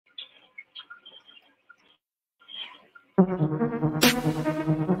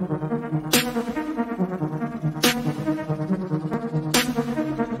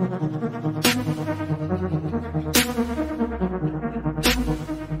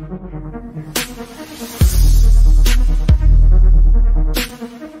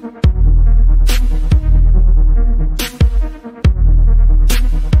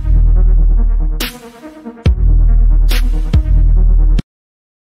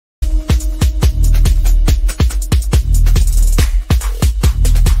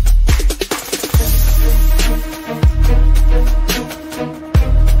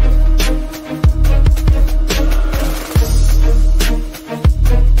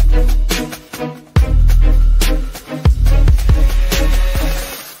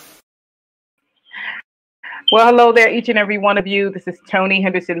Well, hello there, each and every one of you. This is Toni,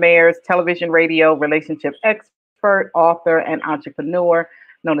 Henderson-Mayers, television, radio, relationship expert, author, and entrepreneur,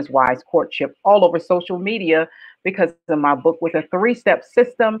 known as Wise Courtship, all over social media. Because in my book, with a 3-step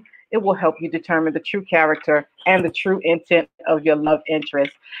system, it will help you determine the true character and the true intent of your love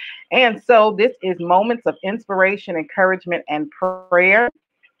interest. And so this is moments of inspiration, encouragement, and prayer.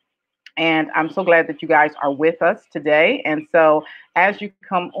 And I'm so glad that you guys are with us today. And so as you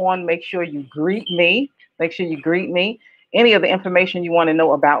come on, make sure you greet me. Make sure you greet me. Any of the information you want to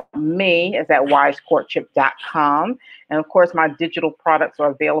know about me is at wisecourtship.com. And of course, my digital products are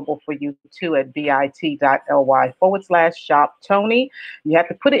available for you too at bit.ly/shop Toni. You have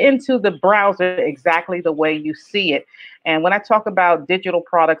to put it into the browser exactly the way you see it. And when I talk about digital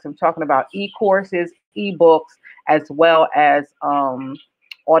products, I'm talking about e-courses, ebooks, as well as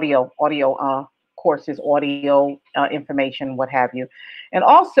audio courses, audio information, what have you. And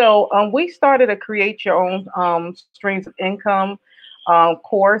also, we started a Create Your Own Streams of Income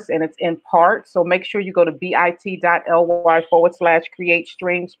course, and it's in part. So make sure you go to bit.ly/create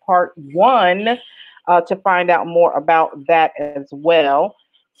streams part 1 to find out more about that as well.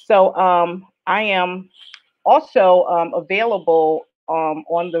 So I am also available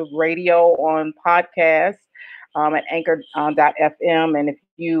on the radio, on podcasts, at anchor.fm. And if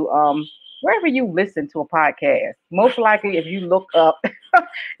you wherever you listen to a podcast, most likely if you look up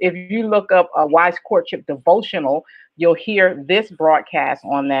a Wise Courtship devotional, you'll hear this broadcast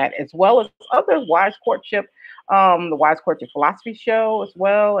on that, as well as other Wise Courtship, the Wise Courtship Philosophy Show,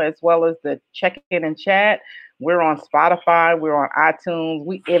 as well as the check-in and chat. We're on Spotify, we're on iTunes,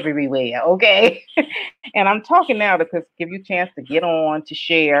 we everywhere, okay? And I'm talking now to give you a chance to get on, to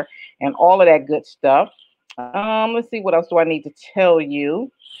share, and all of that good stuff. Let's see, what else do I need to tell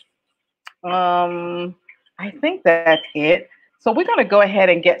you? I think that's it. So we're going to go ahead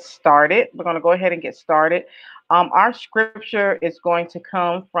and get started. Our scripture is going to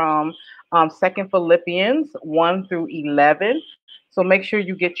come from 2 Philippians 1-11. So make sure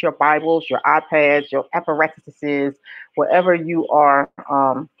you get your Bibles, your iPads, your apparatuses, wherever you are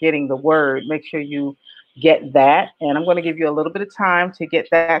getting the word. Make sure you get that. And I'm going to give you a little bit of time to get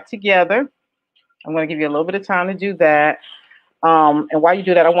that together. I'm going to give you a little bit of time to do that. And while you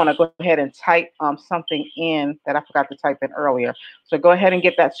do that, I want to go ahead and type something in that I forgot to type in earlier. So go ahead and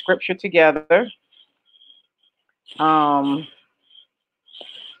get that scripture together. Let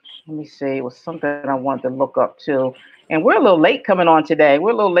me see. It was something I wanted to look up too. And we're a little late coming on today.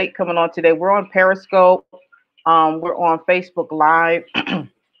 We're on Periscope. We're on Facebook Live.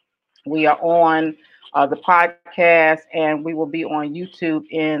 We are on the podcast, and we will be on YouTube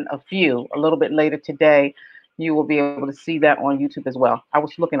in a little bit later today. You will be able to see that on YouTube as well. I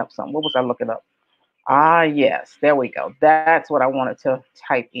was looking up something. What was I looking up? Yes, there we go. That's what I wanted to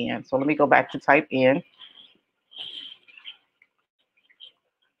type in. So let me go back to type in.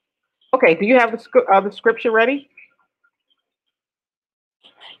 Okay, do you have the scripture ready?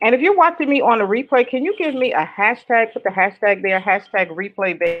 And if you're watching me on a replay, can you give me a hashtag? Put the hashtag there, hashtag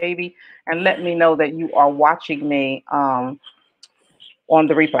replay baby, and let me know that you are watching me on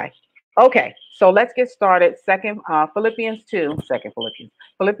the replay. Okay, so let's get started. Philippians 2,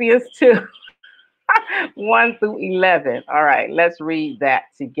 1-11. All right, let's read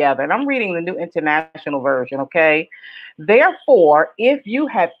that together. And I'm reading the New International Version, okay? Therefore, if you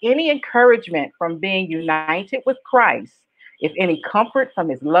have any encouragement from being united with Christ, if any comfort from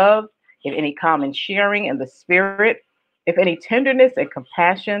his love, if any common sharing in the Spirit, if any tenderness and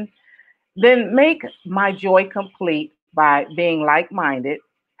compassion, then make my joy complete by being like-minded,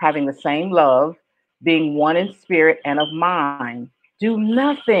 having the same love, being one in spirit and of mind. Do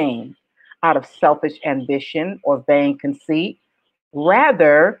nothing out of selfish ambition or vain conceit.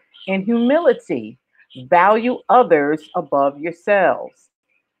 Rather, in humility, value others above yourselves,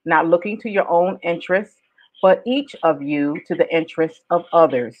 not looking to your own interests, but each of you to the interests of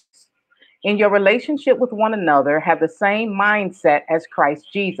others. In your relationship with one another, have the same mindset as Christ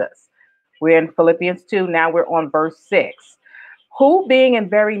Jesus. We're in Philippians 2. Now we're on verse 6. Who, being in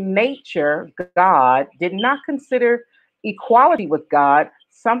very nature God, did not consider equality with God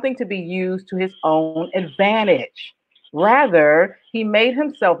something to be used to his own advantage. Rather, he made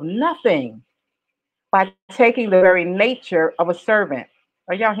himself nothing by taking the very nature of a servant.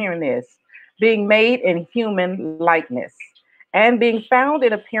 Are y'all hearing this? Being made in human likeness and being found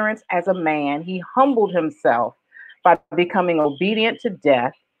in appearance as a man, he humbled himself by becoming obedient to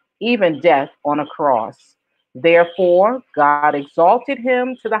death, even death on a cross. Therefore, God exalted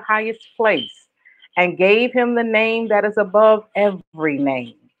him to the highest place and gave him the name that is above every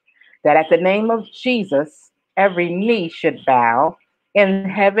name, that at the name of Jesus, every knee should bow in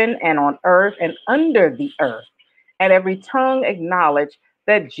heaven and on earth and under the earth, and every tongue acknowledge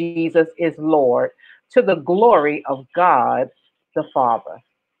that Jesus is Lord, to the glory of God the Father.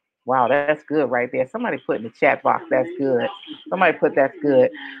 Wow, that's good right there. Somebody put in the chat box, that's good. Somebody put that's good.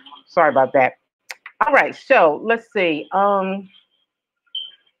 Sorry about that. All right, so let's see.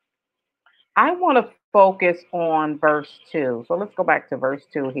 I want to focus on verse 2. So let's go back to verse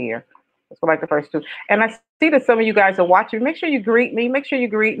 2 here. Let's go back to verse 2. And I see that some of you guys are watching. Make sure you greet me. Make sure you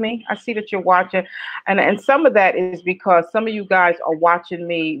greet me. I see that you're watching. And some of that is because some of you guys are watching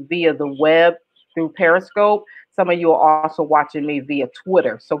me via the web through Periscope. Some of you are also watching me via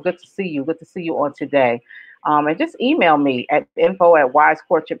Twitter. So good to see you. Good to see you on today. And just email me at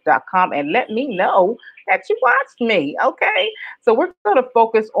info@wisecourtship.com and let me know that you watched me. Okay. So we're going to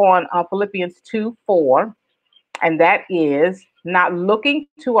focus on Philippians 2:4, and that is not looking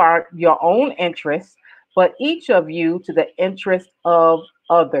to your own interests, but each of you to the interest of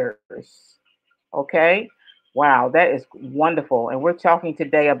others. Okay. Wow, that is wonderful. And we're talking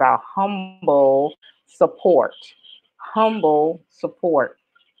today about humble support. Humble support.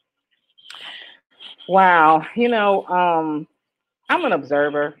 Wow. I'm an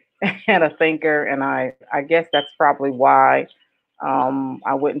observer and a thinker, and I guess that's probably why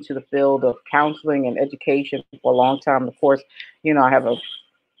I went into the field of counseling and education for a long time. Of course, I have a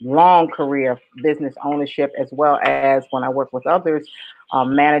long career of business ownership as well as when I work with others,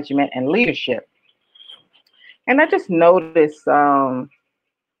 management and leadership. And I just noticed that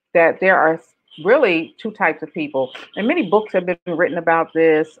there are really two types of people, and many books have been written about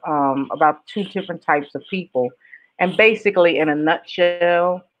this, about two different types of people. And basically, in a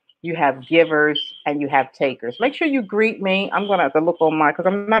nutshell, you have givers and you have takers. Make sure you greet me. I'm going to have to look on because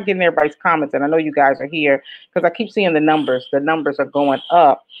I'm not getting everybody's comments, and I know you guys are here because I keep seeing the numbers. The numbers are going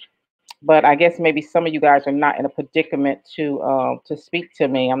up, but I guess maybe some of you guys are not in a predicament to speak to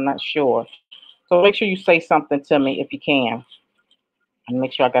me. I'm not sure. So make sure you say something to me if you can. And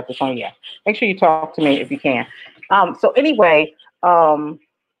make sure I got this on. Yeah. Make sure you talk to me if you can. So anyway,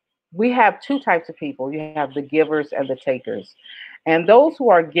 we have two types of people. You have the givers and the takers. And those who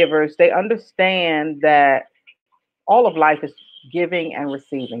are givers, they understand that all of life is giving and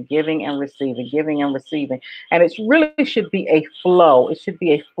receiving, giving and receiving, giving and receiving. And it really should be a flow. It should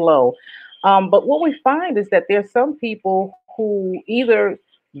be a flow. But what we find is that there's some people who either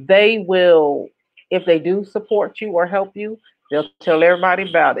they will, if they do support you or help you, they'll tell everybody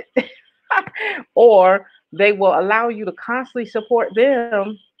about it. Or they will allow you to constantly support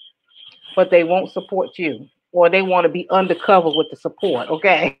them, but they won't support you. Or they want to be undercover with the support,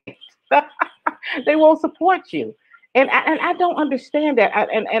 okay? They won't support you. And I don't understand that.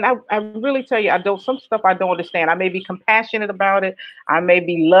 I really tell you, I don't, some stuff I don't understand. I may be compassionate about it. I may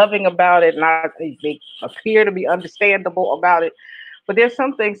be loving about it. And they appear to be understandable about it. But there's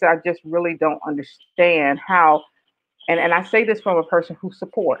some things that I just really don't understand how, and I say this from a person who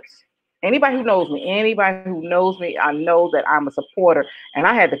supports. Anybody who knows me, I know that I'm a supporter. And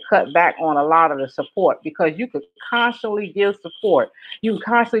I had to cut back on a lot of the support because you could constantly give support. You can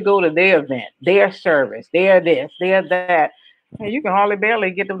constantly go to their event, their service, their this, their that. And you can hardly barely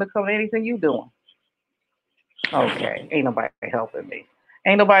get them to come to anything you doing. Okay, ain't nobody helping me.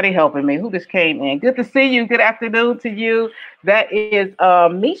 Ain't nobody helping me. Who just came in? Good to see you. Good afternoon to you. That is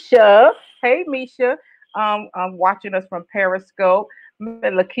Misha. Hey, Misha. I'm watching us from Periscope.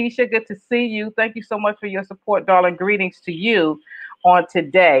 Lakeisha, good to see you. Thank you so much for your support, darling. Greetings to you on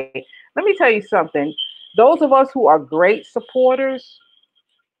today. Let me tell you something. Those of us who are great supporters,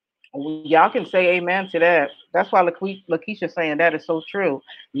 y'all can say amen to that. That's why Lakeisha saying that is so true.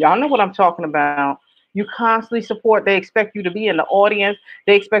 Y'all know what I'm talking about. You constantly support. They expect you to be in the audience.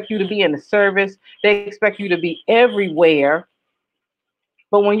 They expect you to be in the service. They expect you to be everywhere.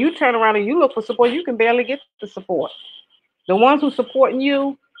 But when you turn around and you look for support, you can barely get the support. The ones who supporting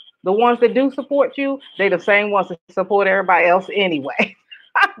you, the ones that do support you, they the same ones that support everybody else anyway.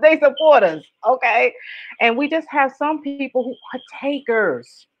 They support us, okay? And we just have some people who are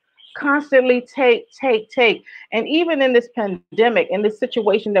takers, constantly take. And even in this pandemic, in this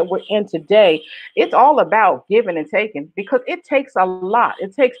situation that we're in today, it's all about giving and taking because it takes a lot.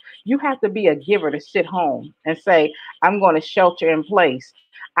 It takes, you have to be a giver to sit home and say, I'm going to shelter in place.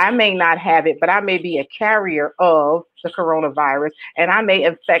 I may not have it, but I may be a carrier of the coronavirus and I may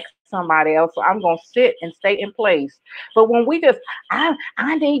infect somebody else. So I'm going to sit and stay in place. But when we just, I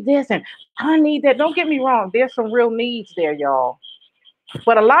need this and I need that. Don't get me wrong. There's some real needs there, y'all.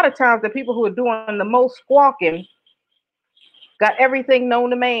 But a lot of times the people who are doing the most squawking got everything known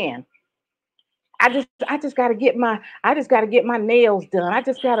to man. I just gotta get my nails done. I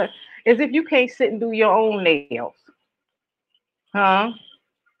just gotta, as if you can't sit and do your own nails. Huh?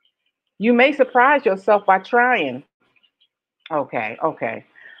 You may surprise yourself by trying. Okay.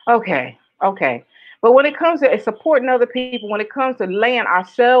 But when it comes to supporting other people, when it comes to laying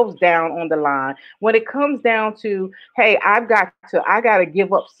ourselves down on the line, when it comes down to, hey, I gotta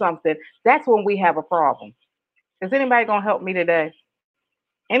give up something, that's when we have a problem. Is anybody gonna help me today?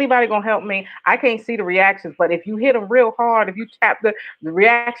 Anybody gonna help me? I can't see the reactions, but if you hit them real hard, if you tap the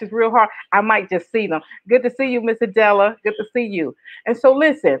reactions real hard, I might just see them. Good to see you, Miss Adela. Good to see you. And so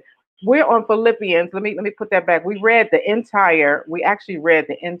listen, we're on Philippians. Let me put that back. We actually read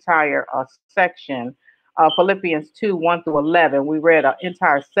the entire section, Philippians 2, 1 through 11. We read an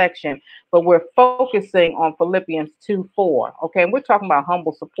entire section, but we're focusing on Philippians 2, 4. Okay, and we're talking about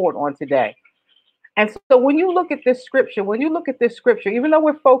humble support on today. And so when you look at this scripture, even though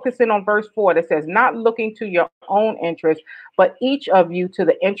we're focusing on verse 4 that says, not looking to your own interest, but each of you to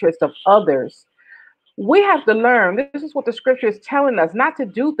the interest of others, we have to learn, this is what the scripture is telling us, not to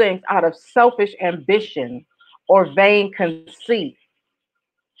do things out of selfish ambition or vain conceit.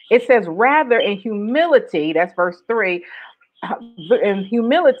 It says, rather in humility, that's verse 3, in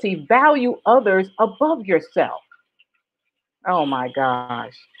humility, value others above yourself. Oh my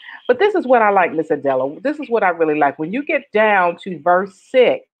gosh. But this is what I like, Miss Adela. This is what I really like. When you get down to verse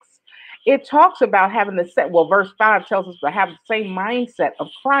 6, it talks about having verse 5 tells us to have the same mindset of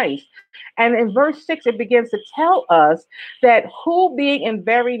Christ. And in verse 6, it begins to tell us that who being in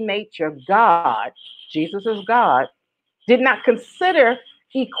very nature God, Jesus is God, did not consider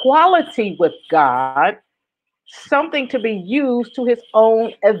equality with God something to be used to his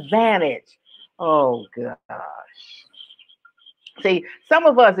own advantage. Oh gosh. See, some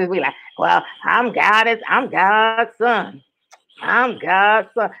of us is we like, well, I'm God's son. I'm God's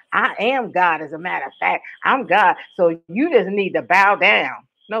son. I am God, as a matter of fact. I'm God. So you just need to bow down.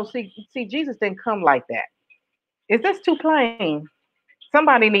 No, see, Jesus didn't come like that. Is this too plain?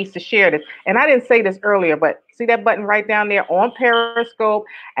 Somebody needs to share this. And I didn't say this earlier, but see that button right down there on Periscope,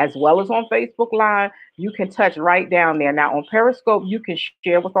 as well as on Facebook Live. You can touch right down there. Now, on Periscope, you can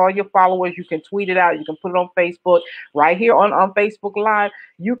share with all your followers. You can tweet it out. You can put it on Facebook. Right here on Facebook Live,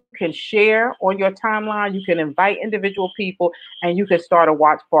 you can share on your timeline. You can invite individual people, and you can start a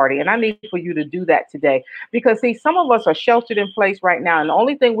watch party. And I need for you to do that today. Because, see, some of us are sheltered in place right now. And the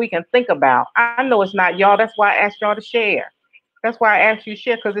only thing we can think about, I know it's not y'all. That's why I asked y'all to share. That's why I asked you to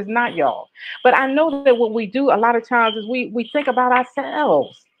share, because it's not y'all. But I know that what we do a lot of times is we think about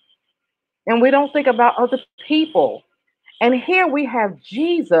ourselves and we don't think about other people. And here we have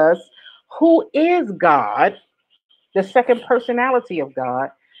Jesus, who is God, the second personality of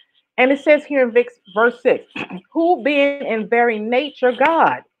God. And it says here in verse 6, who being in very nature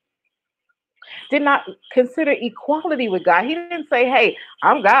God, did not consider equality with God. He didn't say, hey,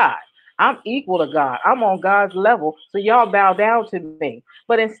 I'm God. I'm equal to God. I'm on God's level. So y'all bow down to me.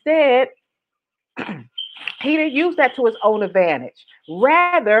 But instead, he didn't use that to his own advantage.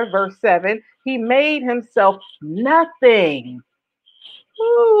 Rather, verse 7, he made himself nothing.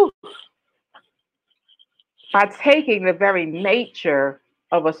 Woo, by taking the very nature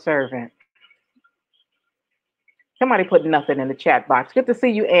of a servant. Somebody put nothing in the chat box. Good to see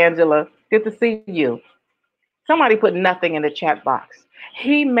you, Angela. Good to see you. Somebody put nothing in the chat box.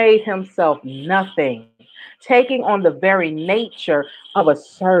 He made himself nothing, taking on the very nature of a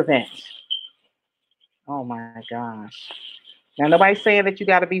servant. Oh my gosh. Now, nobody's saying that you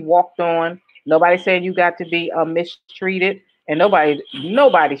got to be walked on. Nobody's saying you got to be mistreated. And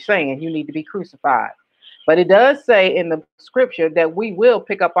nobody's saying you need to be crucified. But it does say in the scripture that we will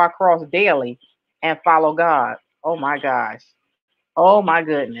pick up our cross daily and follow God. Oh my gosh. Oh my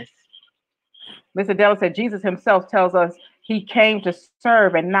goodness. Miss Adela said Jesus himself tells us he came to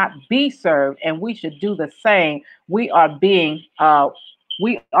serve and not be served, and we should do the same. We are being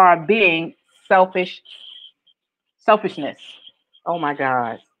selfishness. Oh my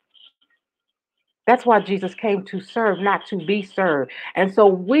God. That's why Jesus came to serve, not to be served. And so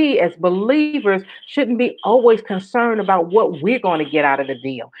we as believers shouldn't be always concerned about what we're going to get out of the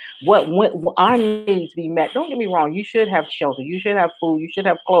deal, what our needs be met. Don't get me wrong. You should have shelter. You should have food. You should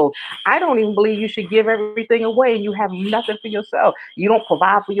have clothes. I don't even believe you should give everything away and you have nothing for yourself. You don't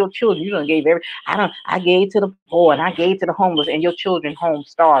provide for your children. You don't give I gave to the poor and I gave to the homeless and your children home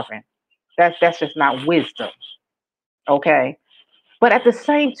starving. That's just not wisdom. Okay. But at the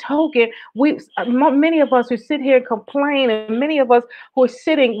same token, many of us who sit here and complain, and many of us who are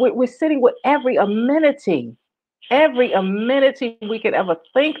sitting, we're sitting with every amenity we could ever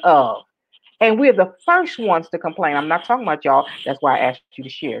think of. And we're the first ones to complain. I'm not talking about y'all. That's why I asked you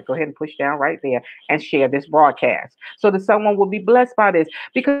to share. Go ahead and push down right there and share this broadcast so that someone will be blessed by this.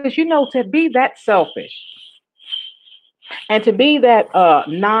 Because, to be that selfish and to be that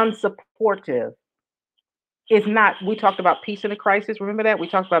non-supportive is not, we talked about peace in the crisis. Remember that? We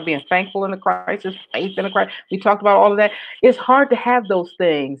talked about being thankful in the crisis, faith in the crisis. We talked about all of that. It's hard to have those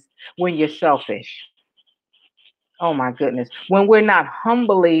things when you're selfish. Oh my goodness. When we're not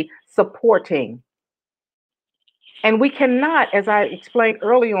humbly supporting. And we cannot, as I explained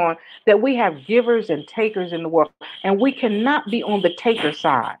early on, that we have givers and takers in the world. And we cannot be on the taker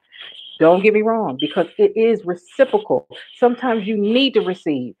side. Don't get me wrong, because it is reciprocal. Sometimes you need to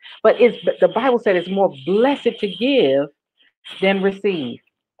receive, but the Bible said it's more blessed to give than receive.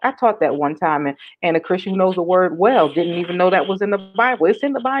 I taught that one time, and a Christian who knows the word well didn't even know that was in the Bible. It's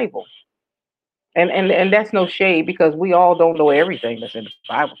in the Bible. And that's no shade because we all don't know everything that's in the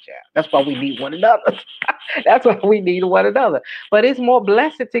Bible, child. That's why we need one another. That's why we need one another. But it's more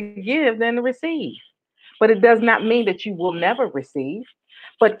blessed to give than to receive. But it does not mean that you will never receive.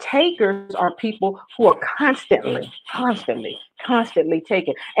 But takers are people who are constantly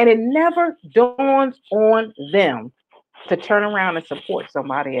taking. And it never dawns on them to turn around and support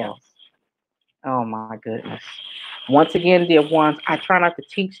somebody else. Oh my goodness. Once again, dear ones, I try not to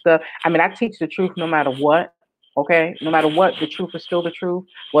I teach the truth no matter what. Okay, no matter what, the truth is still the truth.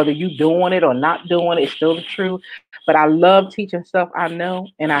 Whether you doing it or not doing it, it's still the truth. But I love teaching stuff I know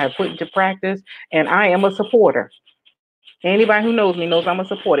and I have put into practice, and I am a supporter. Anybody who knows me knows I'm a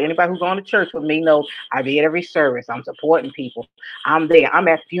supporter. Anybody who's gone to church with me knows I be at every service. I'm supporting people. I'm there. I'm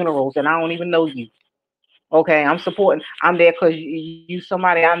at funerals and I don't even know you. Okay, I'm supporting. I'm there because you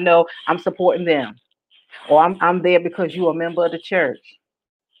somebody I know. I'm supporting them, or I'm there because you a member of the church.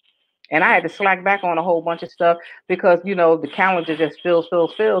 And I had to slack back on a whole bunch of stuff because the calendar just fills.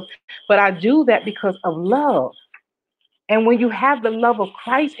 But I do that because of love. And when you have the love of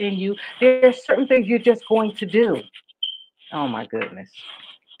Christ in you, there's certain things you're just going to do. Oh my goodness.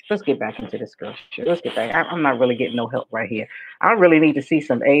 Let's get back into this scripture. Let's get back. I'm not really getting no help right here. I really need to see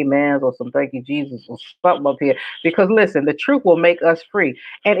some amens or some thank you, Jesus, or something up here. Because listen, the truth will make us free.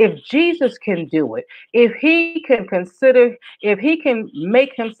 And if Jesus can do it, if he can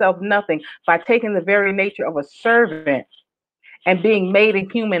make himself nothing by taking the very nature of a servant and being made in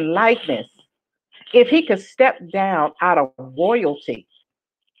human likeness, if he could step down out of royalty.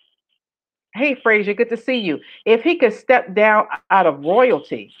 Hey, Frazier, good to see you. If he could step down out of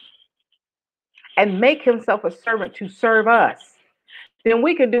royalty and make himself a servant to serve us, then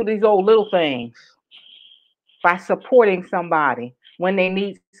we can do these old little things by supporting somebody when they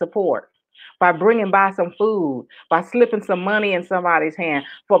need support, by bringing by some food, by slipping some money in somebody's hand,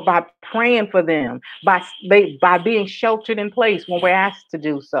 by praying for them, by being sheltered in place when we're asked to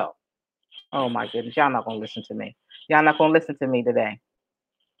do so. Oh my goodness, y'all not gonna listen to me. Y'all not gonna listen to me today.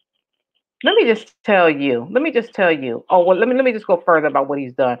 Let me just tell you. Oh, well, let me just go further about what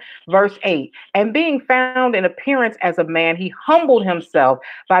he's done. Verse 8. And being found in appearance as a man, he humbled himself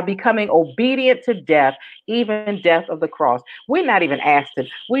by becoming obedient to death, even death of the cross. We're not even asked to do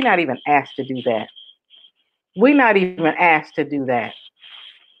that. We're not even asked to do that.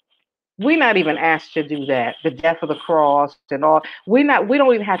 We're not even asked to do that. The death of the cross and all. We don't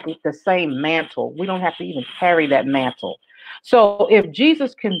even have the same mantle. We don't have to even carry that mantle. So if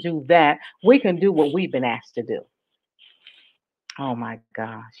Jesus can do that, we can do what we've been asked to do. Oh my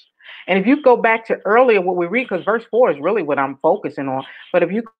gosh. And if you go back to earlier what we read, because verse 4 is really what I'm focusing on. But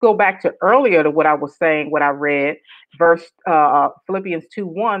if you go back to earlier to what I was saying, what I read, Philippians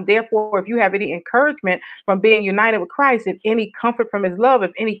 2:1, therefore, if you have any encouragement from being united with Christ, if any comfort from his love,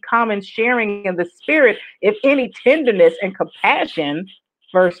 if any common sharing in the spirit, if any tenderness and compassion,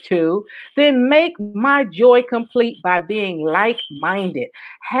 verse 2, then make my joy complete by being like-minded,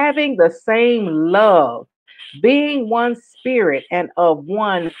 having the same love, being one spirit and of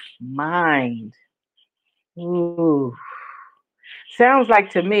one mind. Ooh. Sounds like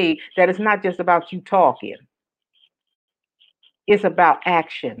to me that it's not just about you talking. It's about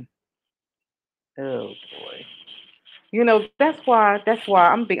action. Oh boy. That's why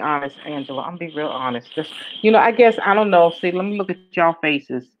I'm being honest, Angela. I'm being real honest. Just I guess I don't know. See, let me look at y'all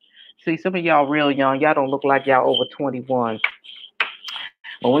faces. See, some of y'all real young. Y'all don't look like y'all over 21.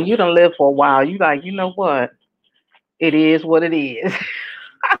 But when you done live for a while, you like, you know what? It is what it is.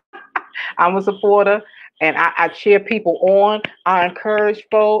 I'm a supporter and I cheer people on. I encourage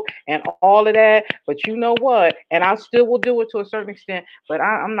folk and all of that. But you know what? And I still will do it to a certain extent. But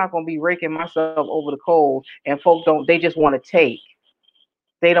I'm not gonna be raking myself over the coals. And folk don't. They just want to take.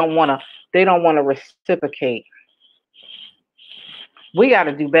 They don't want to. They don't want to reciprocate. We got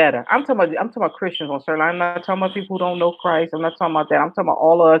to do better. I'm talking about Christians on certain. I'm not talking about people who don't know Christ. I'm not talking about that. I'm talking about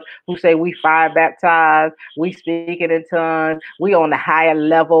all of us who say we fire baptized, we speaking in tongues, we on the higher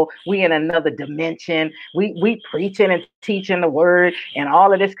level, we in another dimension, we preaching and teaching the word and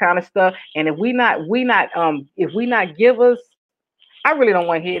all of this kind of stuff. And if we not givers, I really don't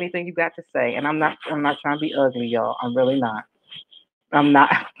want to hear anything you got to say. And I'm not trying to be ugly, y'all. I'm really not. I'm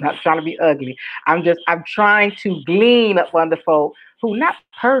not not trying to be ugly. I'm trying to glean up under folk who not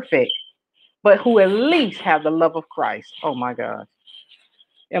perfect, but who at least have the love of Christ. Oh my God.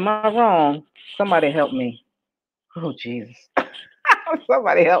 Am I wrong? Somebody help me. Oh Jesus.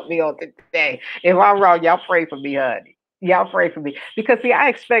 Somebody help me on today. If I'm wrong, y'all pray for me, honey. Y'all pray for me. Because see, I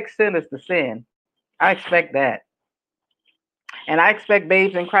expect sinners to sin. I expect that. And I expect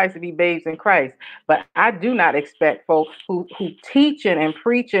babes in Christ to be babes in Christ. But I do not expect folks who teaching and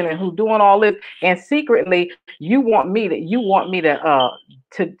preaching and who doing all this and secretly you want me to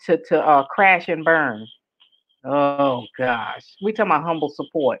crash and burn. Oh gosh. We talking about humble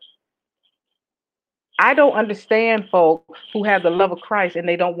support. I don't understand folk who have the love of Christ and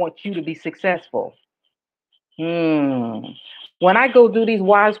they don't want you to be successful. Hmm. When I go do these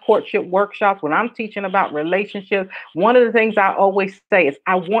wise courtship workshops, when I'm teaching about relationships, one of the things I always say is,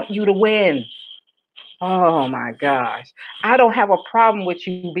 I want you to win. Oh my gosh. I don't have a problem with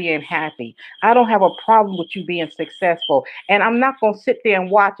you being happy. I don't have a problem with you being successful. And I'm not going to sit there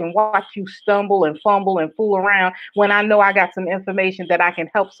and watch you stumble and fumble and fool around when I know I got some information that I can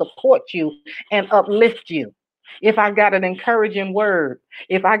help support you and uplift you. If I got an encouraging word,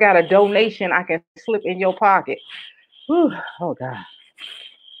 if I got a donation I can slip in your pocket. Whew. Oh God.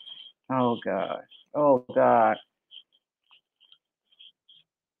 Oh God. Oh God.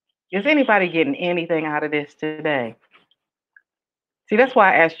 Is anybody getting anything out of this today? See, that's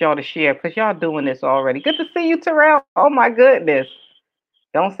why I asked y'all to share because y'all doing this already. Good to see you, Terrell. Oh my goodness.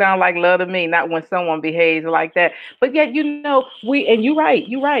 Don't sound like love to me, not when someone behaves like that. But yet, and you're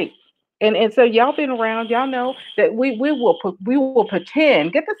right. And so y'all been around, y'all know that we will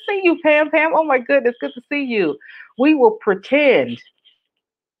pretend. Good to see you, Pam Pam. Oh my goodness, good to see you. We will pretend.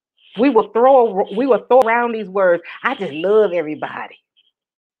 We will throw around these words. I just love everybody.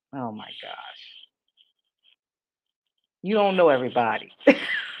 Oh my gosh. You don't know everybody.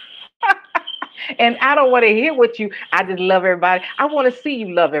 And I don't want to hear what I just love everybody. I want to see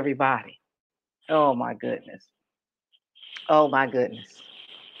you love everybody. Oh my goodness. Oh my goodness.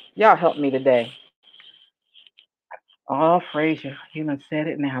 Y'all help me today. Oh, Frazier, you done said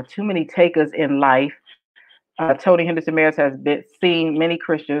it now. Too many takers in life. Toni Henderson-Mayers has seen many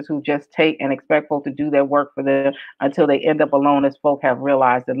Christians who just take and expect folk to do their work for them until they end up alone as folk have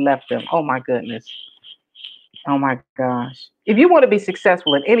realized and left them. Oh my goodness. Oh my gosh. If you want to be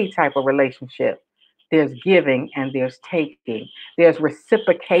successful in any type of relationship, there's giving and there's taking. There's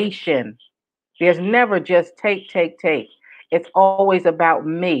reciprocation. There's never just take, take, take. It's always about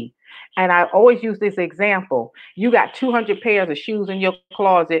me. And I always use this example. You got 200 pairs of shoes in your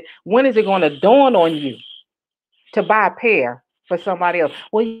closet. When is it going to dawn on you to buy a pair for somebody else?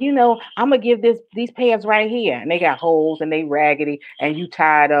 Well, I'm going to give these pairs right here. And they got holes and they raggedy and you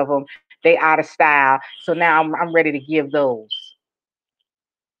tired of them. They out of style. So now I'm ready to give those.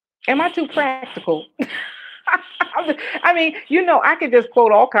 Am I too practical? I mean, I could just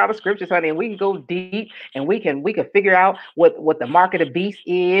quote all kinds of scriptures, honey, and we can go deep, and we can figure out what the mark of the beast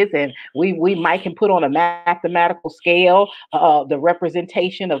is, and we might can put on a mathematical scale the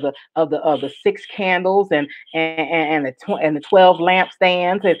representation of the six candles and the 12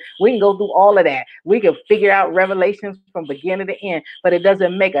 lampstands, and we can go through all of that. We can figure out Revelations from beginning to end, but it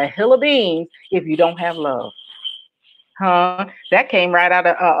doesn't make a hill of beans if you don't have love. Huh? That came right out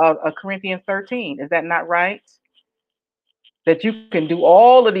of Corinthians 13. Is that not right? That you can do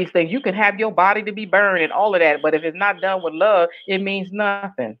all of these things. You can have your body to be burned and all of that, but if it's not done with love, it means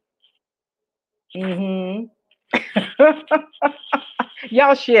nothing. Hmm.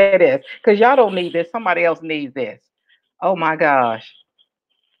 Y'all share this because y'all don't need this. Somebody else needs this. Oh my gosh.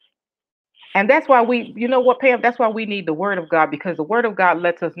 And that's why you know what, Pam? That's why we need the word of God, because the word of God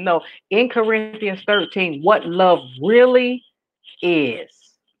lets us know in Corinthians 13 what love really is.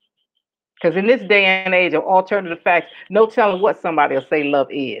 Because in this day and age of alternative facts, no telling what somebody will say love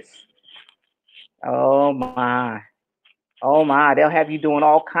is. Oh my. Oh my. They'll have you doing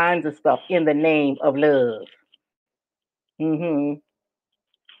all kinds of stuff in the name of love.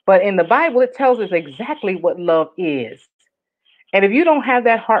 But in the Bible, it tells us exactly what love is. And if you don't have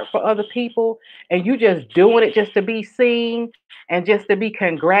that heart for other people and you just doing it just to be seen and just to be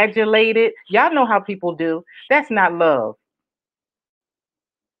congratulated, y'all know how people do. That's not love.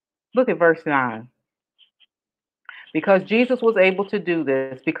 Look at verse 9. Because Jesus was able to do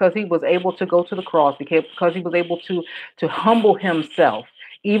this, because he was able to go to the cross, because he was able to humble himself.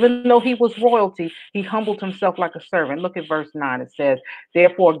 Even though he was royalty, he humbled himself like a servant. Look at verse 9. It says,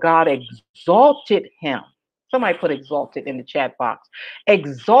 therefore God exalted him. Somebody put exalted in the chat box.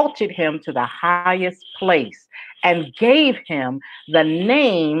 Exalted him to the highest place and gave him the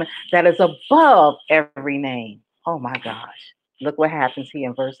name that is above every name. Oh my gosh. Look what happens here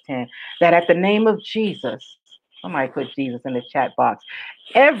in verse 10. That at the name of Jesus, somebody put Jesus in the chat box,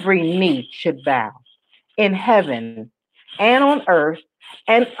 every knee should bow in heaven and on earth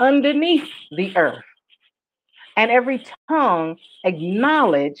and underneath the earth, and every tongue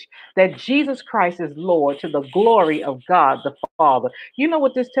acknowledge that Jesus Christ is Lord, to the glory of God the Father. You know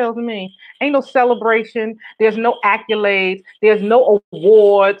what this tells me? Ain't no celebration. There's no accolades. There's no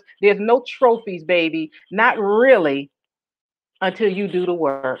awards. There's no trophies, baby. Not really, until you do the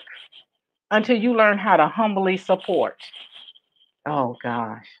work, until you learn how to humbly support. Oh,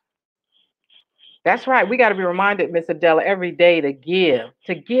 gosh. That's right. We got to be reminded, Miss Adela, every day to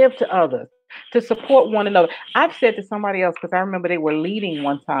give to others, to support one another. I've said to somebody else, because I remember they were leading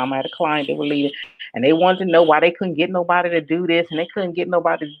one time. I had a client, they were leading, and they wanted to know why they couldn't get nobody to do this and they couldn't get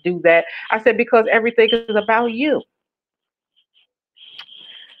nobody to do that. I said, because everything is about you.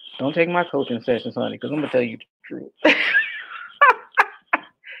 Don't take my coaching sessions, honey, because I'm going to tell you the truth.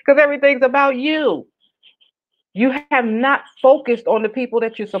 Because everything's about you. You have not focused on the people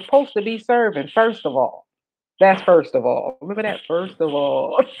that you're supposed to be serving, first of all. That's first of all. Remember that, first of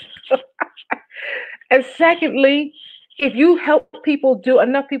all. And secondly, if you help people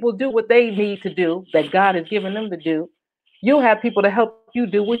enough people do what they need to do, that God has given them to do, you'll have people to help you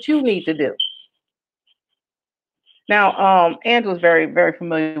do what you need to do. Now, Angela's very, very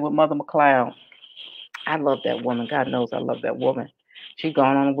familiar with Mother McLeod. I love that woman. God knows I love that woman. She's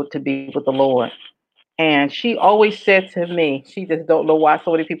gone on to be with the Lord. And she always said to me, she just don't know why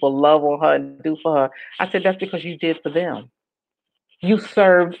so many people love on her and do for her. I said, that's because you did for them. You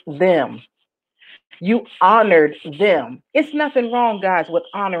served them. You honored them. It's nothing wrong, guys, with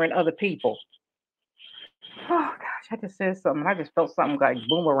honoring other people. Oh, gosh, I just said something. I just felt something like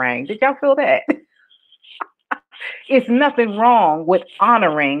boomerang. Did y'all feel that? It's nothing wrong with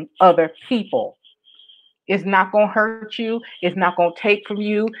honoring other people. It's not going to hurt you. It's not going to take from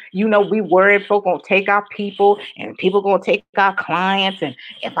you. You know, we worried folk going to take our people and people going to take our clients. And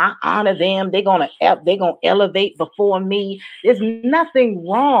if I honor them, they're going to elevate before me. There's nothing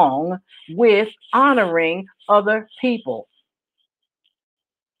wrong with honoring other people.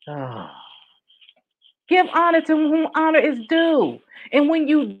 Oh. Give honor to whom honor is due. And when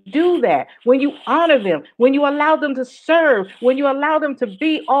you do that, when you honor them, when you allow them to serve, when you allow them to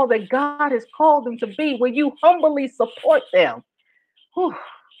be all that God has called them to be, when you humbly support them, whew,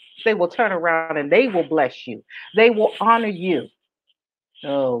 they will turn around and they will bless you. They will honor you.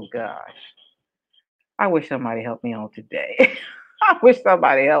 Oh, gosh. I wish somebody helped me on today. I wish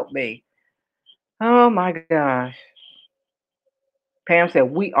somebody helped me. Oh, my gosh. Pam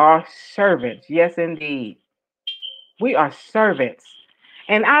said, we are servants. Yes, indeed. We are servants.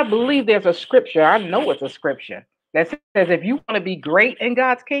 And I believe there's a scripture, I know it's a scripture, that says if you want to be great in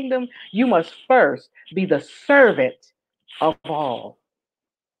God's kingdom, you must first be the servant of all.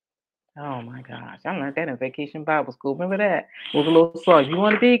 Oh my gosh, I learned that in Vacation Bible School. Remember that? It was a little song. You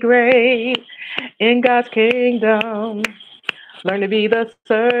want to be great in God's kingdom, learn to be the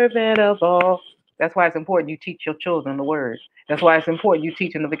servant of all. That's why it's important you teach your children the word. That's why it's important you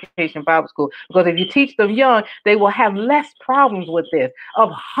teach in the Vacation Bible School. Because if you teach them young, they will have less problems with this,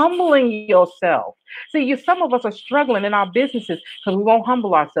 of humbling yourself. See, some of us are struggling in our businesses because we won't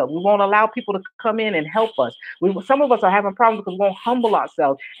humble ourselves. We won't allow people to come in and help us. Some of us are having problems because we won't humble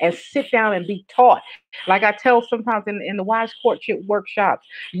ourselves and sit down and be taught. Like I tell sometimes in the Wise Courtship workshops,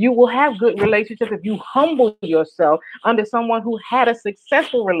 you will have good relationships if you humble yourself under someone who had a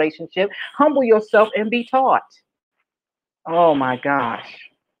successful relationship. Humble yourself and be taught. Oh my gosh.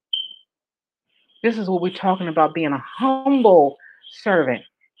 This is what we're talking about, being a humble servant.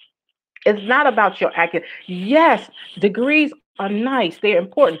 It's not about your academic. Yes, degrees are nice. They're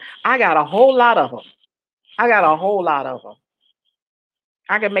important. I got a whole lot of them. I got a whole lot of them.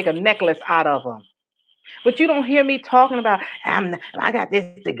 I can make a necklace out of them. But you don't hear me talking about I got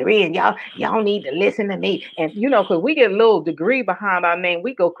this degree and y'all need to listen to me. And you know, because we get a little degree behind our name,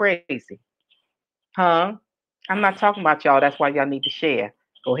 we go crazy. Huh? I'm not talking about y'all. That's why y'all need to share.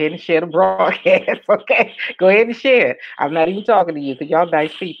 Go ahead and share the broadcast, okay? Go ahead and share it. I'm not even talking to you because y'all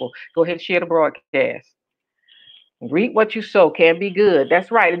nice people. Go ahead and share the broadcast. Reap what you sow can be good.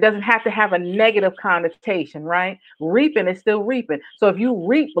 That's right. It doesn't have to have a negative connotation, right? Reaping is still reaping. So if you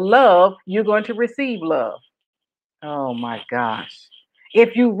reap love, you're going to receive love. Oh my gosh.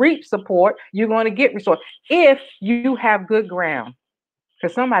 If you reap support, you're going to get resource. If you have good ground.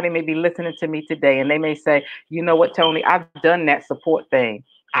 Because somebody may be listening to me today and they may say, you know what, Toni, I've done that support thing.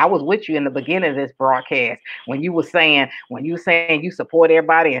 I was with you in the beginning of this broadcast when you were saying you support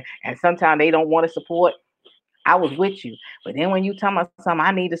everybody and sometimes they don't want to support. I was with you. But then when you tell me something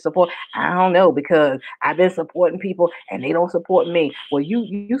I need to support, I don't know because I've been supporting people and they don't support me. Well,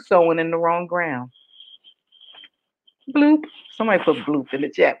 you sowing in the wrong ground. Bloop. Somebody put bloop in the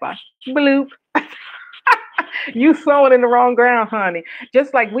chat box. Bloop. You sowing in the wrong ground, honey.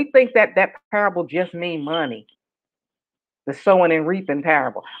 Just like we think that that parable just mean money. The sowing and reaping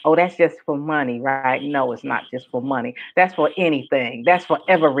parable. Oh, that's just for money, right? No, it's not just for money. That's for anything. That's for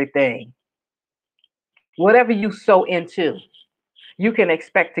everything. Whatever you sow into, you can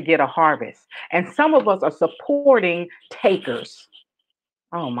expect to get a harvest. And some of us are supporting takers.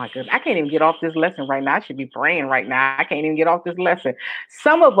 Oh my goodness. I can't even get off this lesson right now. I should be praying right now. I can't even get off this lesson.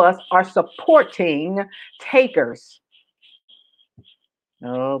 Some of us are supporting takers.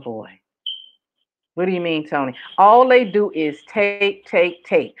 Oh boy. What do you mean, Toni? All they do is take, take,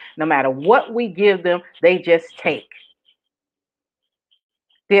 take. No matter what we give them, they just take.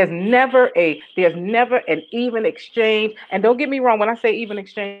 There's never an even exchange. And don't get me wrong, when I say even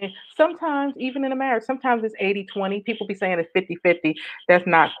exchange, sometimes even in a marriage, sometimes it's 80-20. People be saying it's 50-50. That's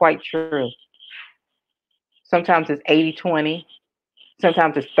not quite true. Sometimes it's 80-20.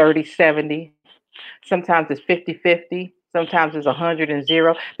 Sometimes it's 30-70. Sometimes it's 50-50. Sometimes it's 100 and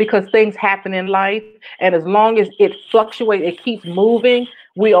 0 because things happen in life. And as long as it fluctuates, it keeps moving,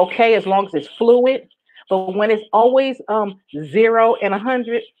 we okay as long as it's fluid. But when it's always 0 and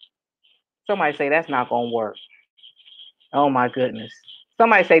 100, somebody say that's not going to work. Oh my goodness.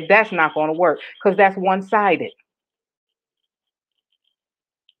 Somebody say that's not going to work because that's one-sided.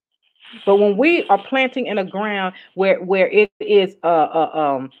 But when we are planting in a ground where it is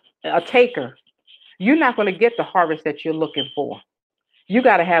a taker, you're not going to get the harvest that you're looking for. You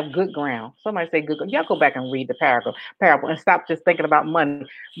got to have good ground. Somebody say good. Y'all go back and read the parable and stop just thinking about money.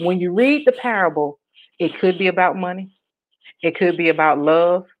 When you read the parable, it could be about money. It could be about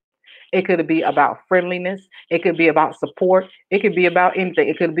love. It could be about friendliness. It could be about support. It could be about anything.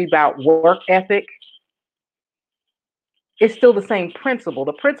 It could be about work ethic. It's still the same principle.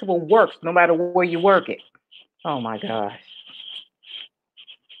 The principle works no matter where you work it. Oh my gosh.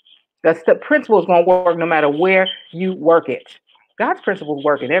 The principle is going to work no matter where you work it. God's principles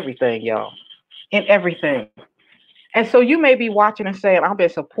work in everything, y'all. In everything. And so you may be watching and saying, I've been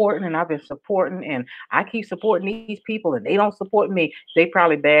supporting and I've been supporting and I keep supporting these people and they don't support me. They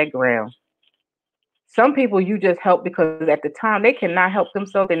probably bad ground. Some people you just help because at the time they cannot help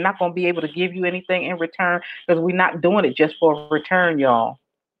themselves. They're not going to be able to give you anything in return because we're not doing it just for a return, y'all.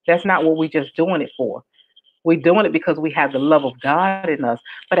 That's not what we're just doing it for. We're doing it because we have the love of God in us.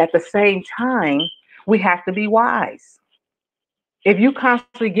 But at the same time, we have to be wise. If you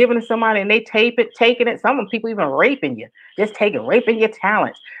constantly giving to somebody and they taking it, some of people even raping you, just taking, raping your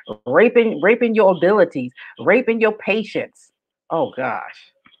talents, raping your abilities, raping your patience. Oh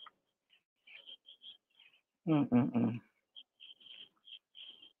gosh. Mm-mm-mm.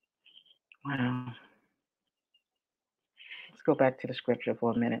 Wow. Let's go back to the scripture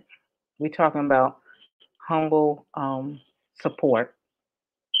for a minute. We're talking about humble support.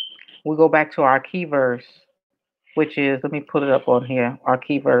 We go back to our key verse, which is, let me put it up on here, our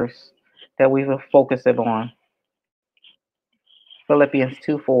key verse that we were focusing on. Philippians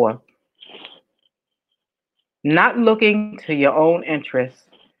 2:4. Not looking to your own interests,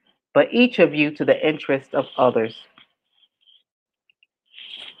 but each of you to the interest of others.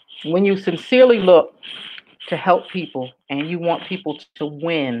 When you sincerely look to help people and you want people to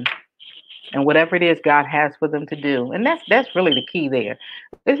win and whatever it is God has for them to do, and that's really the key there.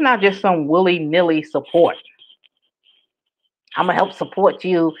 It's not just some willy-nilly support. I'm gonna help support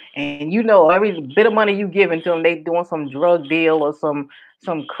you, and you know every bit of money you giving to them, they doing some drug deal or some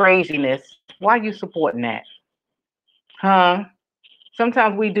craziness. Why are you supporting that? Huh?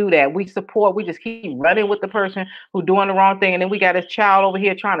 Sometimes we do that. We support, we just keep running with the person who's doing the wrong thing. And then we got a child over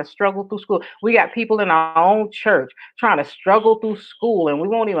here trying to struggle through school. We got people in our own church trying to struggle through school, and we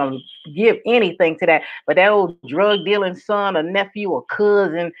won't even give anything to that. But that old drug dealing son or nephew or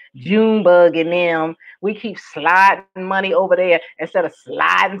cousin, Junebug and them, we keep sliding money over there instead of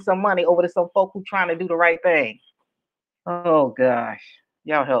sliding some money over to some folk who trying to do the right thing. Oh gosh.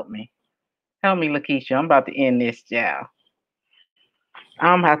 Y'all help me. Help me, Lakeisha. I'm about to end this, y'all.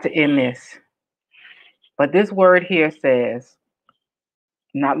 I'm about to end this. But this word here says,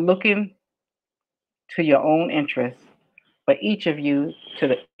 not looking to your own interests, but each of you to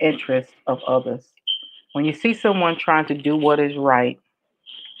the interests of others. When you see someone trying to do what is right,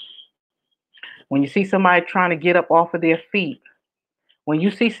 when you see somebody trying to get up off of their feet, when you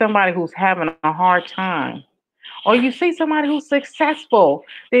see somebody who's having a hard time, or you see somebody who's successful,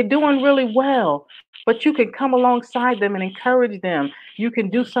 they're doing really well, but you can come alongside them and encourage them. You can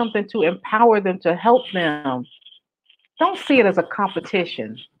do something to empower them, to help them. Don't see it as a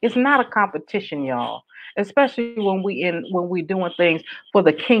competition. It's not a competition, y'all. Especially when we doing things for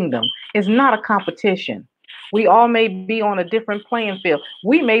the kingdom. It's not a competition. We all may be on a different playing field.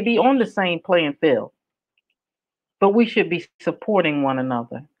 We may be on the same playing field, but we should be supporting one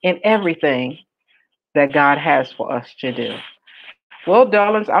another in everything that God has for us to do. Well,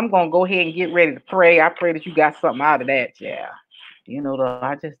 darlings, I'm gonna go ahead and get ready to pray. I pray that you got something out of that, yeah.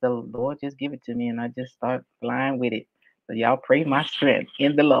 The Lord just give it to me, and I just start flying with it. So y'all pray my strength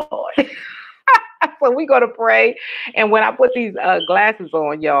in the Lord. So we're going to pray. And when I put these glasses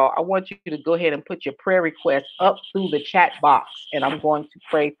on, y'all, I want you to go ahead and put your prayer requests up through the chat box. And I'm going to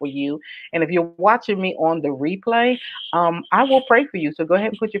pray for you. And if you're watching me on the replay, I will pray for you. So go ahead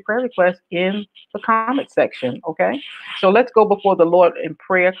and put your prayer request in the comment section. Okay. So let's go before the Lord in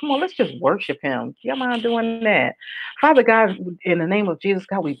prayer. Come on, let's just worship him. Do you mind doing that? Father God, in the name of Jesus,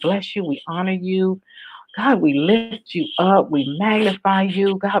 God, we bless you. We honor you. God, we lift you up. We magnify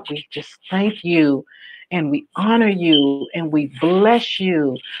you. God, we just thank you and we honor you and we bless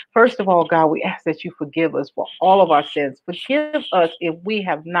you. First of all, God, we ask that you forgive us for all of our sins. Forgive us if we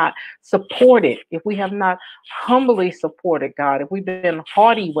have not supported, if we have not humbly supported, God, if we've been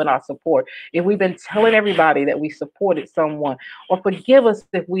haughty with our support, if we've been telling everybody that we supported someone, or forgive us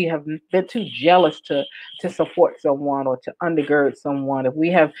if we have been too jealous to support someone or to undergird someone, if we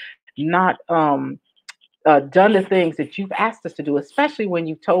have not done the things that you've asked us to do, especially when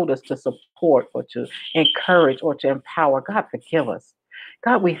you told us to support or to encourage or to empower. God, forgive us.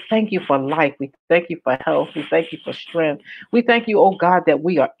 God, we thank you for life. We thank you for health. We thank you for strength. We thank you, oh God, that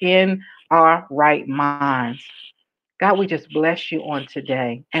we are in our right minds. God, we just bless you on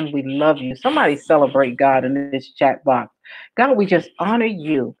today and we love you. Somebody celebrate God in this chat box. God, we just honor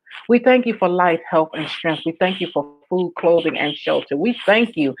you. We thank you for life, health, and strength. We thank you for food, clothing, and shelter. We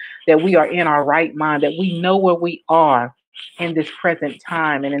thank you that we are in our right mind, that we know where we are in this present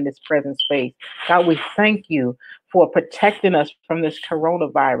time and in this present space. God, we thank you for protecting us from this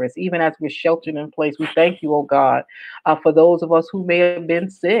coronavirus, even as we're sheltered in place. We thank you, oh God, for those of us who may have been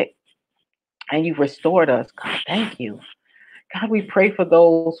sick and you've restored us. God, thank you. God, we pray for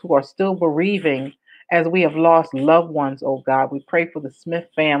those who are still bereaving as we have lost loved ones, oh God. We pray for the Smith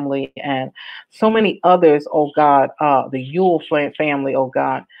family and so many others, oh God, the Yule family, oh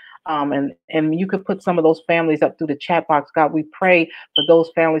God. And you could put some of those families up through the chat box. God, we pray for those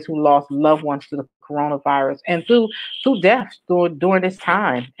families who lost loved ones to the coronavirus and through deaths during this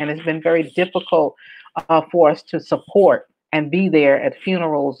time. And it's been very difficult for us to support and be there at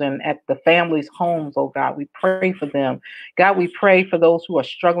funerals and at the families' homes, oh God. We pray for them. God, we pray for those who are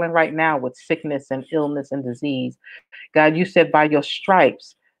struggling right now with sickness and illness and disease. God, you said by your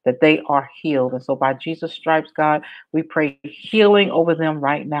stripes that they are healed. And so by Jesus' stripes, God, we pray healing over them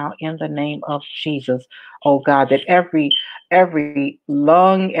right now in the name of Jesus. Oh God, that every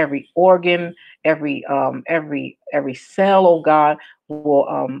lung, every organ, every cell, oh God,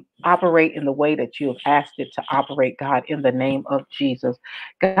 will operate in the way that you have asked it to operate, God, in the name of Jesus.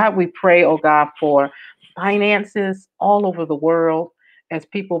 God, we pray, oh God, for finances all over the world as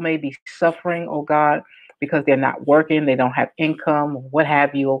people may be suffering, oh God, because they're not working, they don't have income, what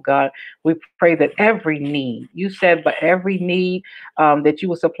have you, oh God. We pray that every need, you said, but every need that you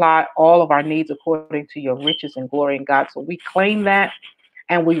will supply all of our needs according to your riches and glory in God. So we claim that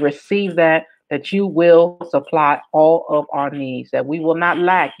and we receive that you will supply all of our needs, that we will not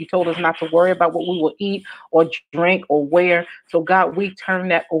lack. You told us not to worry about what we will eat or drink or wear. So, God, we turn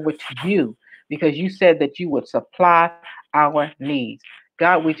that over to you because you said that you would supply our needs.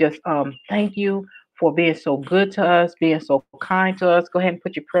 God, we just thank you for being so good to us, being so kind to us. Go ahead and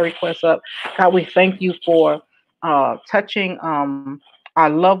put your prayer requests up. God, we thank you for touching our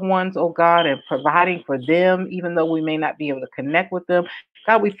loved ones, oh God, and providing for them, even though we may not be able to connect with them.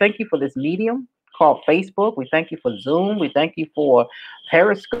 God, we thank you for this medium called Facebook. We thank you for Zoom. We thank you for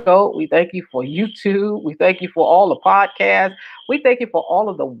Periscope. We thank you for YouTube. We thank you for all the podcasts. We thank you for all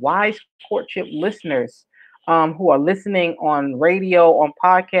of the wise courtship listeners who are listening on radio, on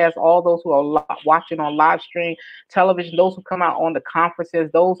podcasts, all those who are watching on live stream television, those who come out on the conferences,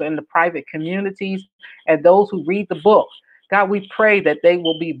 those in the private communities, and those who read the book. God, we pray that they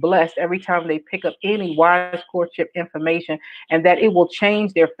will be blessed every time they pick up any wise courtship information, and that it will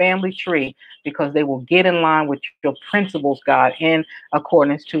change their family tree because they will get in line with your principles, God, in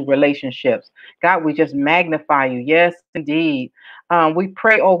accordance to relationships. God, we just magnify you. Yes, indeed. We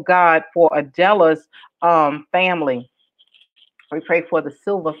pray, oh God, for Adela's family. We pray for the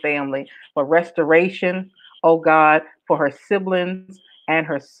Silva family, for restoration, oh God, for her siblings and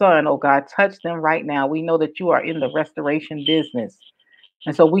her son, oh God. Touch them right now. We know that you are in the restoration business.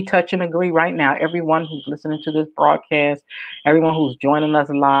 And so we touch and agree right now. Everyone who's listening to this broadcast, everyone who's joining us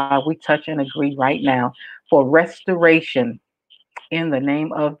live, we touch and agree right now for restoration in the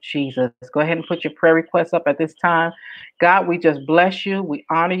name of Jesus. Go ahead and put your prayer requests up at this time. God, we just bless you. We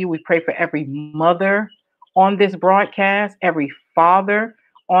honor you. We pray for every mother on this broadcast, every father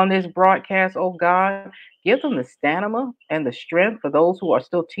on this broadcast, oh God. Give them the stamina and the strength for those who are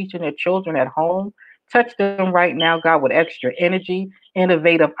still teaching their children at home. Touch them right now, God, with extra energy,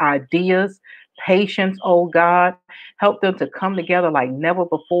 innovative ideas, patience, oh God. Help them to come together like never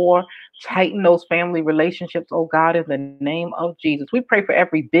before. Tighten those family relationships, oh God, in the name of Jesus. We pray for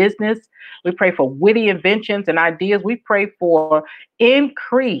every business. We pray for witty inventions and ideas. We pray for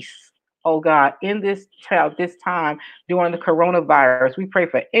increase, oh God, in this time during the coronavirus. We pray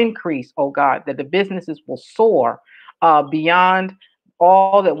for increase, oh God, that the businesses will soar beyond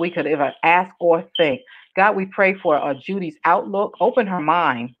all that we could ever ask or think. God, we pray for Judy's outlook. Open her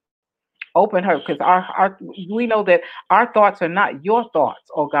mind. Open her, because we know that our thoughts are not your thoughts,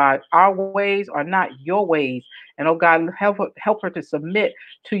 oh God. Our ways are not your ways. And oh God, help her to submit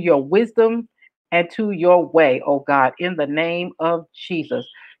to your wisdom and to your way, oh God, in the name of Jesus.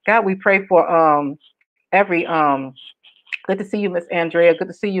 God, we pray for every good to see you, Miss Andrea. Good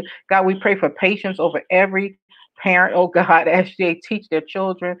to see you. God, we pray for patience over every parent, oh God, as they teach their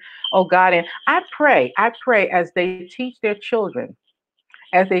children, oh God. And I pray as they teach their children,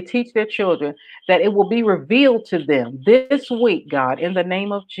 that it will be revealed to them this week, God, in the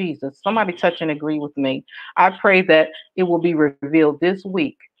name of Jesus. Somebody touch and agree with me. I pray that it will be revealed this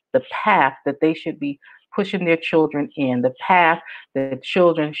week, the path that they should be pushing their children in, the path that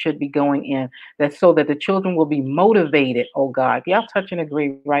children should be going in, that so that the children will be motivated, oh God. Y'all touch and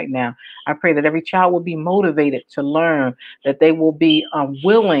agree right now. I pray that every child will be motivated to learn, that they will be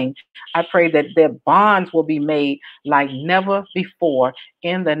willing. I pray that their bonds will be made like never before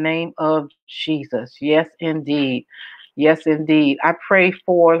in the name of Jesus. Yes, indeed. Yes, indeed. I pray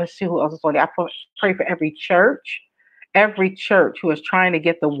for, let's see who else is on there. I pray for every church who is trying to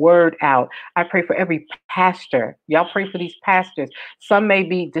get the word out. I pray for every pastor. Y'all pray for these pastors. Some may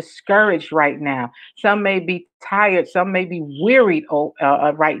be discouraged right now. Some may be tired. Some may be wearied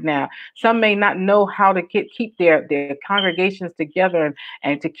right now. Some may not know how to keep their congregations together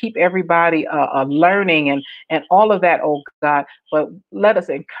and to keep everybody learning and all of that, oh God. But let us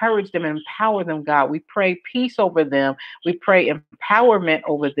encourage them and empower them, God. We pray peace over them. We pray empowerment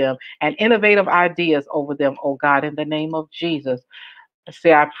over them and innovative ideas over them, oh God, in the name of Jesus.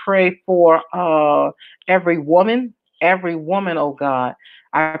 Say, I pray for every woman, oh God.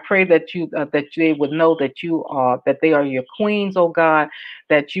 I pray that that they would know that they are your queens, oh God,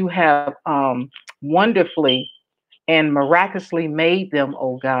 that you have wonderfully and miraculously made them,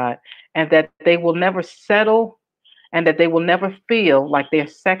 oh God, and that they will never settle and that they will never feel like they're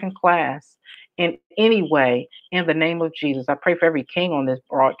second class in any way in the name of Jesus. I pray for every king on this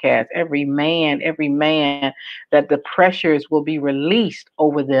broadcast, every man, that the pressures will be released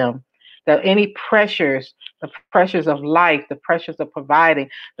over them, that any pressures, the pressures of life, the pressures of providing,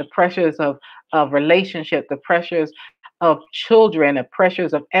 the pressures of relationship, the pressures of children, the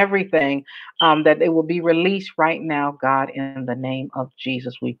pressures of everything, that they will be released right now, God, in the name of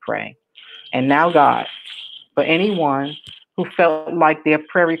Jesus, we pray. And now, God, for anyone who felt like their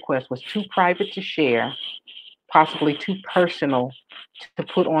prayer request was too private to share, possibly too personal to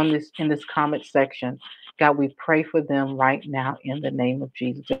put on this in this comment section, God, we pray for them right now in the name of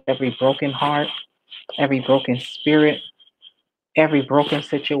Jesus. Every broken heart, every broken spirit, every broken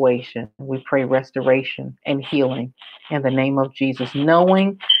situation, we pray restoration and healing in the name of Jesus,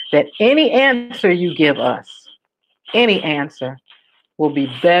 knowing that any answer you give us, any answer will be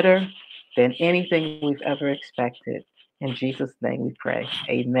better than anything we've ever expected. In Jesus' name we pray.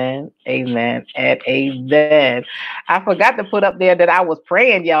 Amen, amen, and amen. I forgot to put up there that I was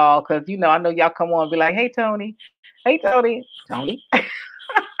praying, y'all, because, I know y'all come on and be like, hey, Tony. Hey, Tony. Tony.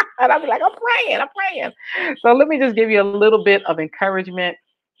 And I'll be like, I'm praying. So let me just give you a little bit of encouragement.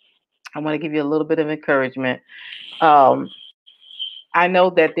 I want to give you a little bit of encouragement. Um, I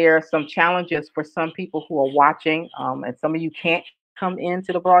know that there are some challenges for some people who are watching, and some of you can't come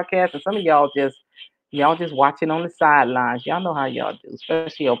into the broadcast, and some of y'all just watching on the sidelines. Y'all know how y'all do,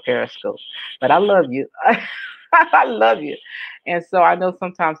 especially on Periscope. But I love you. I love you. And so I know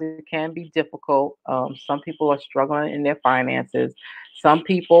sometimes it can be difficult. Some people are struggling in their finances. Some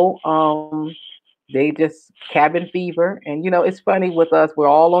people, they just cabin fever. And it's funny with us, we're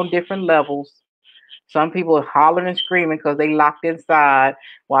all on different levels. Some people are hollering and screaming because they locked inside,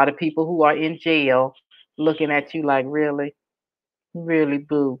 while the people who are in jail looking at you like, really, really,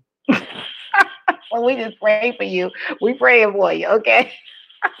 boo. Well, we just pray for you. We praying for you, okay?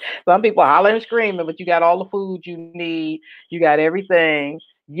 Some people hollering and screaming, but you got all the food you need. You got everything.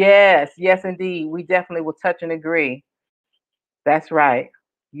 Yes, yes, indeed. We definitely will touch and agree. That's right.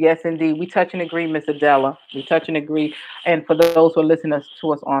 Yes, indeed. We touch and agree, Miss Adela. We touch and agree. And for those who are listening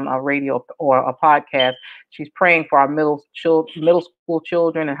to us on a radio or a podcast, she's praying for our middle school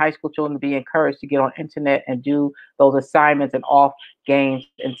children and high school children to be encouraged to get on internet and do those assignments and off games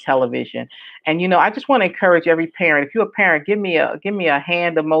and television. And I just want to encourage every parent. If you're a parent, give me a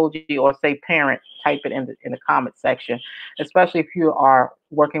hand emoji or say parent. Type it in the comment section, especially if you are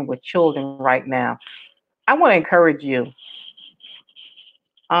working with children right now. I want to encourage you.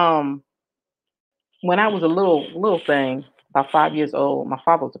 Um, when I was a little thing, about 5 years old, my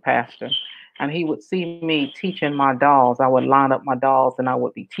father was a pastor, and he would see me teaching my dolls. I would line up my dolls, and I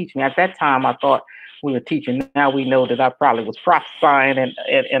would be teaching. At that time, I thought we were teaching. Now we know that I probably was prophesying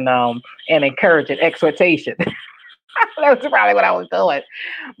and encouraging exhortation. That was probably what I was doing.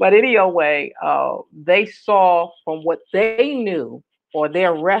 But anyway, they saw from what they knew or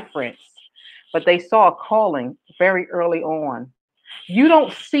their reference, but they saw a calling very early on. You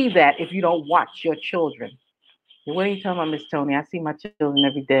don't see that if you don't watch your children. What are you talking about, Miss Tony? I see my children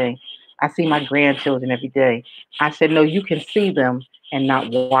every day. I see my grandchildren every day. I said, no, you can see them and not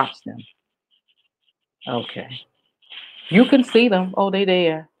watch them. Okay. You can see them. Oh, they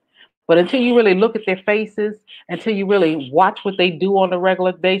there. But until you really look at their faces, until you really watch what they do on a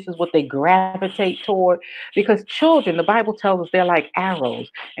regular basis, what they gravitate toward, because children, the Bible tells us they're like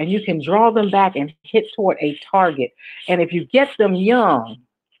arrows, and you can draw them back and hit toward a target. And if you get them young,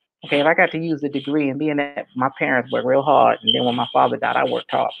 okay, if I got to use a degree, and being that my parents worked real hard, and then when my father died, I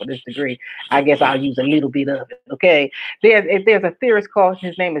worked hard for this degree. I guess I'll use a little bit of it. Okay, there's a theorist called,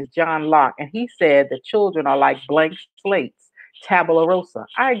 his name is John Locke, and he said that children are like blank slates, tabula rasa.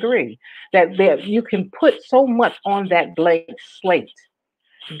 I agree that you can put so much on that blank slate.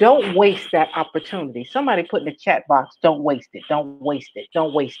 Don't waste that opportunity. Somebody put in the chat box, don't waste it, don't waste it,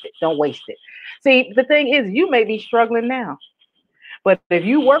 don't waste it, don't waste it. See, the thing is, you may be struggling now. But if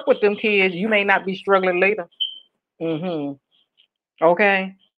you work with them kids, you may not be struggling later. Hmm.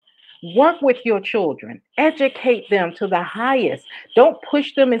 Okay. Work with your children. Educate them to the highest. Don't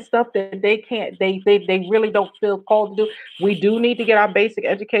push them in stuff that they can't. They really don't feel called to do. We do need to get our basic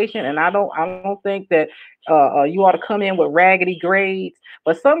education, and I don't think that you ought to come in with raggedy grades.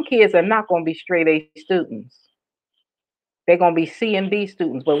 But some kids are not going to be straight A students. They're going to be C and B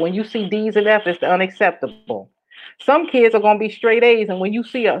students. But when you see D's and F's, it's unacceptable. Some kids are going to be straight A's, and when you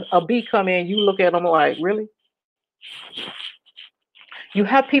see a B come in, you look at them like, really? You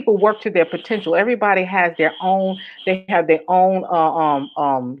have people work to their potential. Everybody has their own, they have their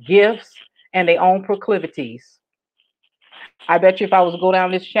own gifts and their own proclivities. I bet you if I was to go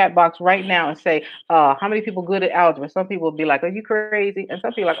down this chat box right now and say, how many people good at algebra? Some people would be like, are you crazy? And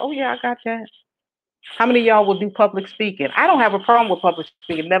some people are like, oh, yeah, I got that. How many of y'all will do public speaking? I don't have a problem with public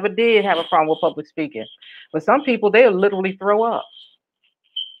speaking. Never did have a problem with public speaking. But some people, they'll literally throw up.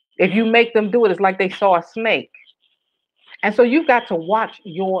 If you make them do it, it's like they saw a snake. And so you've got to watch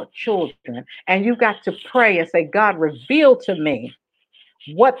your children, and you've got to pray and say, God, reveal to me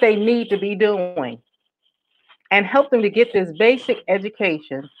what they need to be doing, and help them to get this basic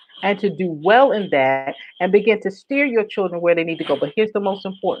education and to do well in that and begin to steer your children where they need to go. But here's the most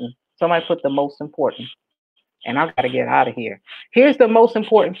important. Somebody put the most important. And I got to get out of here. Here's the most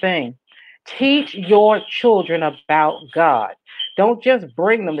important thing. Teach your children about God. Don't just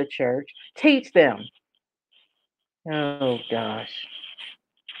bring them to church, teach them. Oh, gosh.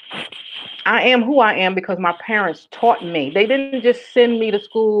 I am who I am because my parents taught me. They didn't just send me to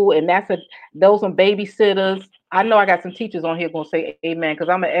school and those are babysitters. I know I got some teachers on here going to say amen because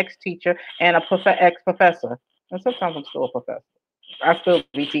I'm an ex-teacher and a ex-professor. And sometimes I'm still a professor. I still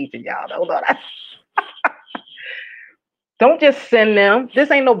be teaching y'all. Hold on. Don't just send them. This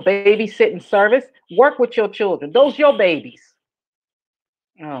ain't no babysitting service. Work with your children. Those your babies.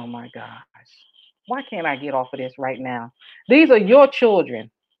 Oh my gosh. Why can't I get off of this right now? These are your children.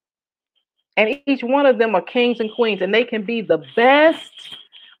 And each one of them are kings and queens, and they can be the best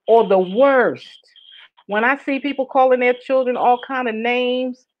or the worst. When I see people calling their children all kind of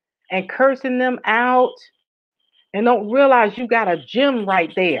names and cursing them out and don't realize you got a gem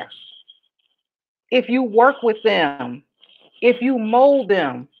right there. If you work with them, if you mold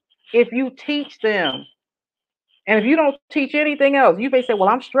them, if you teach them, and if you don't teach anything else, you may say, well,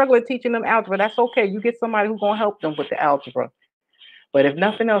 I'm struggling teaching them algebra. That's okay. You get somebody who's going to help them with the algebra. But if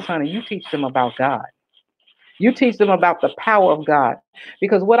nothing else, honey, you teach them about God. You teach them about the power of God.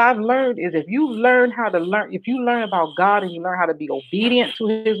 Because what I've learned is if you learn about God and you learn how to be obedient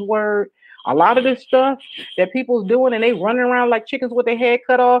to his word, a lot of this stuff that people's doing and they running around like chickens with their head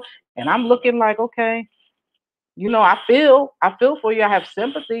cut off, and I'm looking like, okay, I feel for you. I have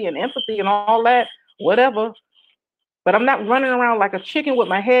sympathy and empathy and all that, whatever. But I'm not running around like a chicken with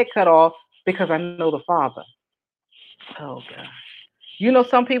my head cut off because I know the Father. Oh God.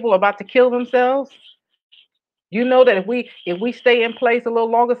 Some people are about to kill themselves. You know that if we stay in place a little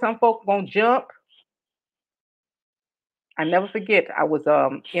longer, some folks gonna jump. I never forget. I was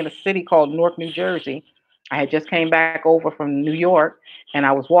in a city called Newark, New Jersey. I had just came back over from New York, and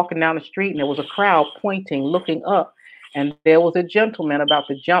I was walking down the street, and there was a crowd pointing, looking up, and there was a gentleman about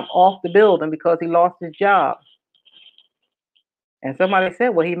to jump off the building because he lost his job. And somebody said,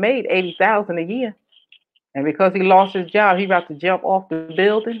 "Well, he made $80,000 a year, and because he lost his job, he about to jump off the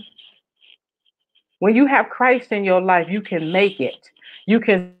building." When you have Christ in your life, you can make it. You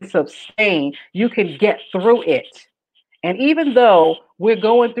can sustain. You can get through it. And even though we're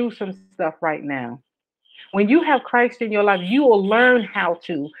going through some stuff right now, when you have Christ in your life, you will learn how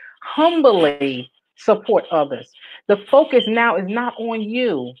to humbly support others. The focus now is not on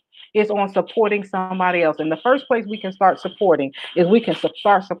you. It's on supporting somebody else. And the first place we can start supporting is we can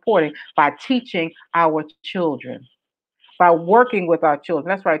start supporting by teaching our children, by working with our children.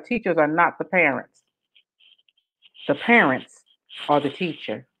 That's right. Teachers are not the parents. The parents are the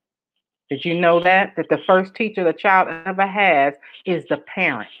teacher. Did you know that the first teacher the child ever has is the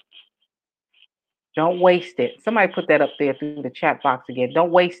parent? Don't waste it. Somebody put that up there through the chat box again.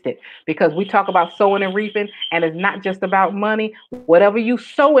 Don't waste it, because we talk about sowing and reaping, and it's not just about money. Whatever you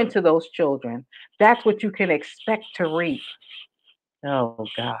sow into those children, that's what you can expect to reap. Oh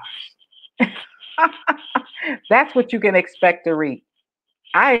gosh. That's what you can expect to reap.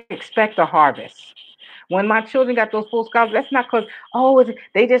 I expect a harvest. When my children got those full scholarships, that's not because,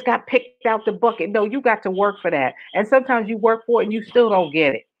 they just got picked out the bucket. No, you got to work for that. And sometimes you work for it and you still don't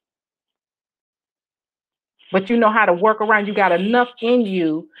get it. But you know how to work around. You got enough in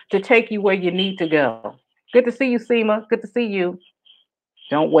you to take you where you need to go. Good to see you, Seema. Good to see you.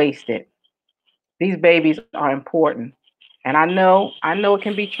 Don't waste it. These babies are important. And I know it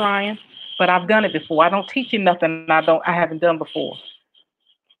can be trying, but I've done it before. I don't teach you nothing I haven't done before.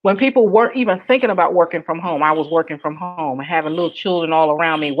 When people weren't even thinking about working from home, I was working from home and having little children all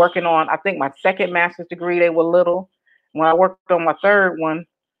around me, working on, I think, my second master's degree. They were little. When I worked on my third one,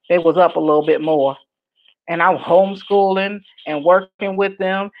 they was up a little bit more. And I was homeschooling and working with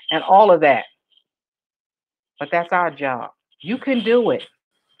them and all of that. But that's our job. You can do it.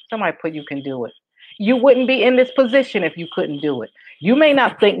 Somebody put you can do it. You wouldn't be in this position if you couldn't do it. You may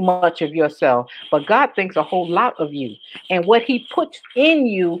not think much of yourself, but God thinks a whole lot of you. And what he puts in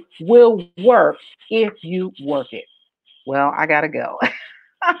you will work if you work it. Well, I got to go.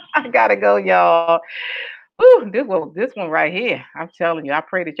 I got to go, y'all. Ooh, this one right here. I'm telling you, I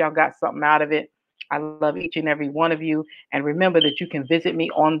pray that y'all got something out of it. I love each and every one of you. And remember that you can visit me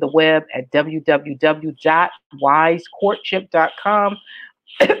on the web at www.wisecourtship.com.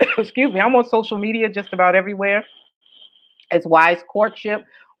 Excuse me, I'm on social media just about everywhere. It's Wise Courtship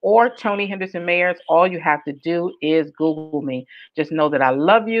or Toni Henderson-Mayers. All you have to do is Google me. Just know that I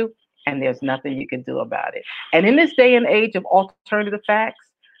love you and there's nothing you can do about it. And in this day and age of alternative facts,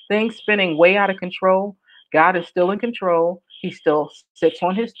 things spinning way out of control, God is still in control. He still sits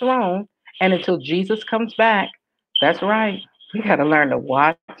on his throne. And until Jesus comes back, that's right, we got to learn to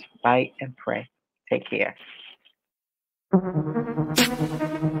watch, fight, and pray. Take care.